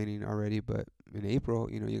not training already, but in April,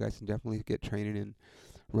 you guys can definitely get training and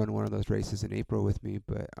run one of those races in April with me.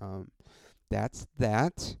 But that's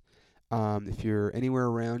that. If you're anywhere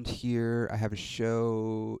around here, I have a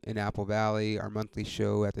show in Apple Valley. Our monthly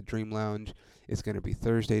show at the Dream Lounge is going to be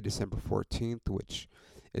Thursday, December 14th, which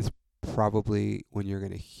is probably when you're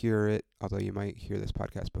going to hear it, although you might hear this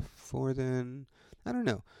podcast before then. I don't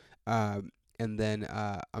know. And then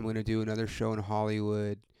I'm going to do another show in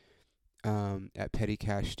Hollywood at Petty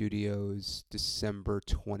Cash Studios December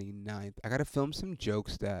 29th. I got to film some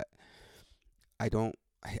jokes that I don't.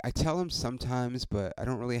 I tell them sometimes, but I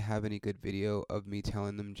don't really have any good video of me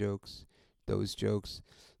telling them jokes, those jokes.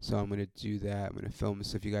 So I'm going to do that. I'm going to film.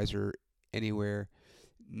 So if you guys are anywhere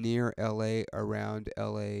near LA, around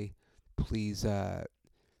LA, please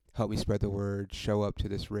help me spread the word. Show up to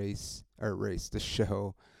this the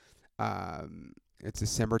show. It's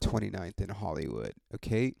December 29th in Hollywood.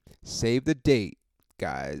 Okay? Save the date,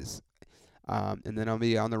 guys. And then I'll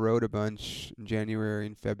be on the road a bunch in January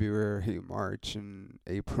and February, March and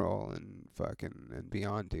April and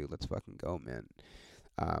beyond, dude. Let's fucking go, man.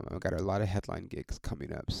 I've got a lot of headline gigs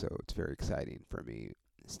coming up, so it's very exciting for me.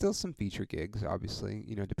 Still some feature gigs, obviously,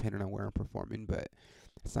 depending on where I'm performing, but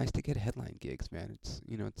it's nice to get headline gigs, man.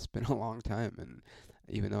 It's been a long time, and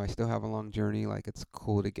even though I still have a long journey, it's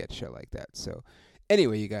cool to get shit like that. So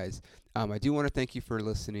anyway, you guys, I do want to thank you for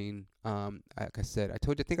listening. Like I said, I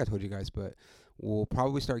think I told you guys, but we'll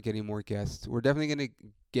probably start getting more guests. We're definitely going to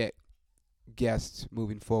get guests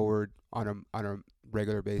moving forward on a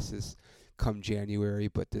regular basis come January,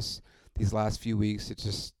 but these last few weeks, it's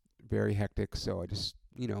just very hectic, so I just,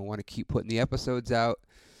 want to keep putting the episodes out,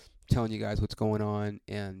 telling you guys what's going on,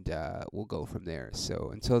 and we'll go from there. So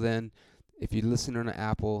until then, if you listen on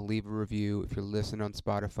Apple, leave a review. If you're listening on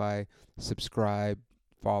Spotify, subscribe,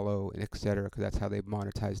 follow, and etc., because that's how they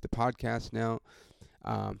monetize the podcast now.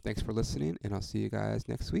 Thanks for listening, and I'll see you guys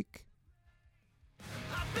next week.